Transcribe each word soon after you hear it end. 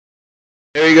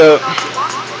Here we go.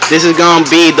 This is gonna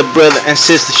be the brother and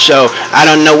sister show. I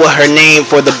don't know what her name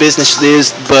for the business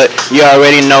is, but you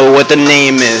already know what the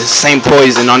name is.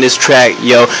 sainTpoison on this track,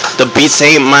 yo. The beats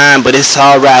ain't mine, but it's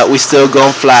alright. We still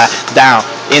gonna fly down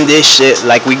in this shit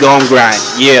like we gonna grind.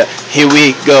 Yeah, here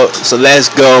we go. So let's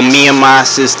go. Me and my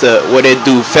sister, what it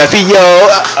do? Feffy, yo.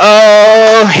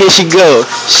 Oh, here she go.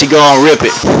 She gonna rip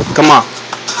it. Come on.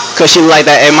 Cause she like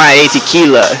that MIA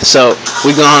tequila. So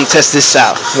we gonna test this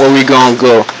out. Where we gonna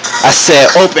go? I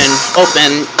said open,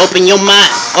 open, open your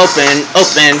mind. Open,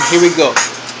 open. Here we go.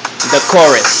 The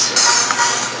chorus.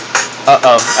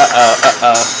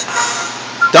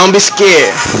 Don't be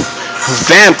scared.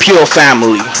 Vampire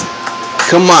family.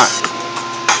 Come on.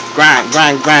 Grind,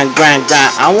 grind, grind, grind,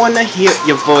 grind. I wanna hear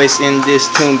your voice in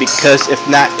this tune because if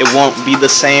not, it won't be the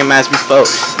same as before.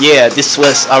 Yeah, this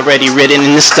was already written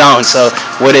in the stone. So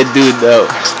what it do though?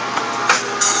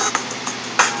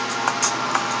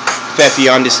 Feffy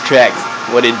on this track.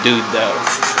 What it do though?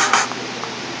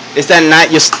 Is that not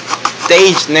your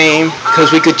stage name?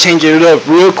 Cause we could change it up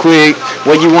real quick.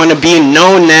 What you wanna be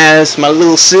known as, my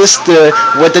little sister?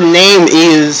 What the name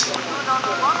is?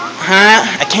 Huh?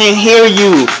 I can't hear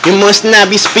you. You must not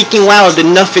be speaking loud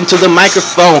enough into the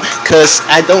microphone, cause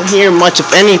I don't hear much of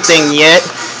anything yet.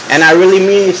 And I really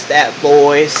mean that,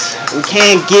 boys. We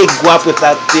can't get guap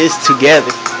without this together.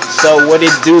 So what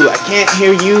it do? I can't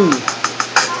hear you.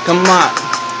 Come on.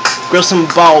 Grow some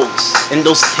balls in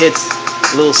those tits,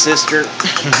 little sister.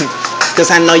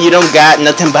 Cause I know you don't got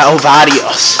nothing but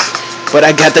ovarios. But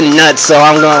I got the nuts, so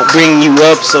I'm gonna bring you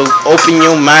up. So open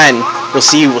your mind. We'll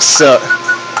see what's up.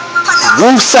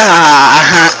 Woosa,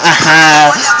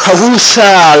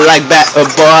 woosa, like that,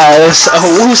 boys.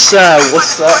 Woosa,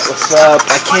 what's up?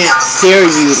 I can't hear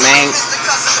you, man.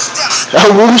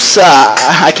 Woosa,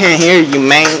 I can't hear you,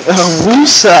 man.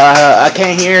 Woosa, I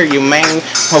can't hear you, man.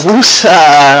 Woosa,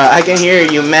 I can hear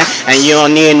you, man. And you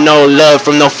don't need no love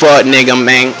from no fuck nigga,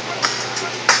 man.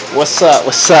 What's up?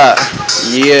 What's up?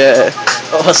 Yeah.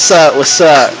 What's up? What's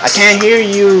up? I can't hear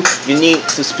you. You need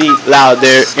to speak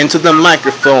louder into the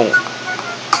microphone.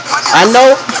 I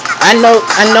know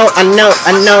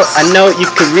you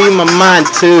can read my mind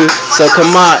too. So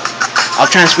come on, I'll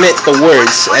transmit the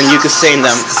words and you can sing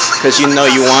them, cause you know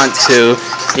you want to.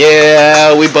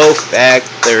 Yeah, we both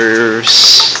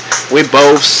actors, we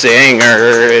both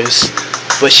singers,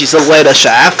 but she's a little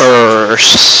shy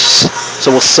first.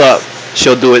 So what's up?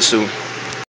 She'll do it soon.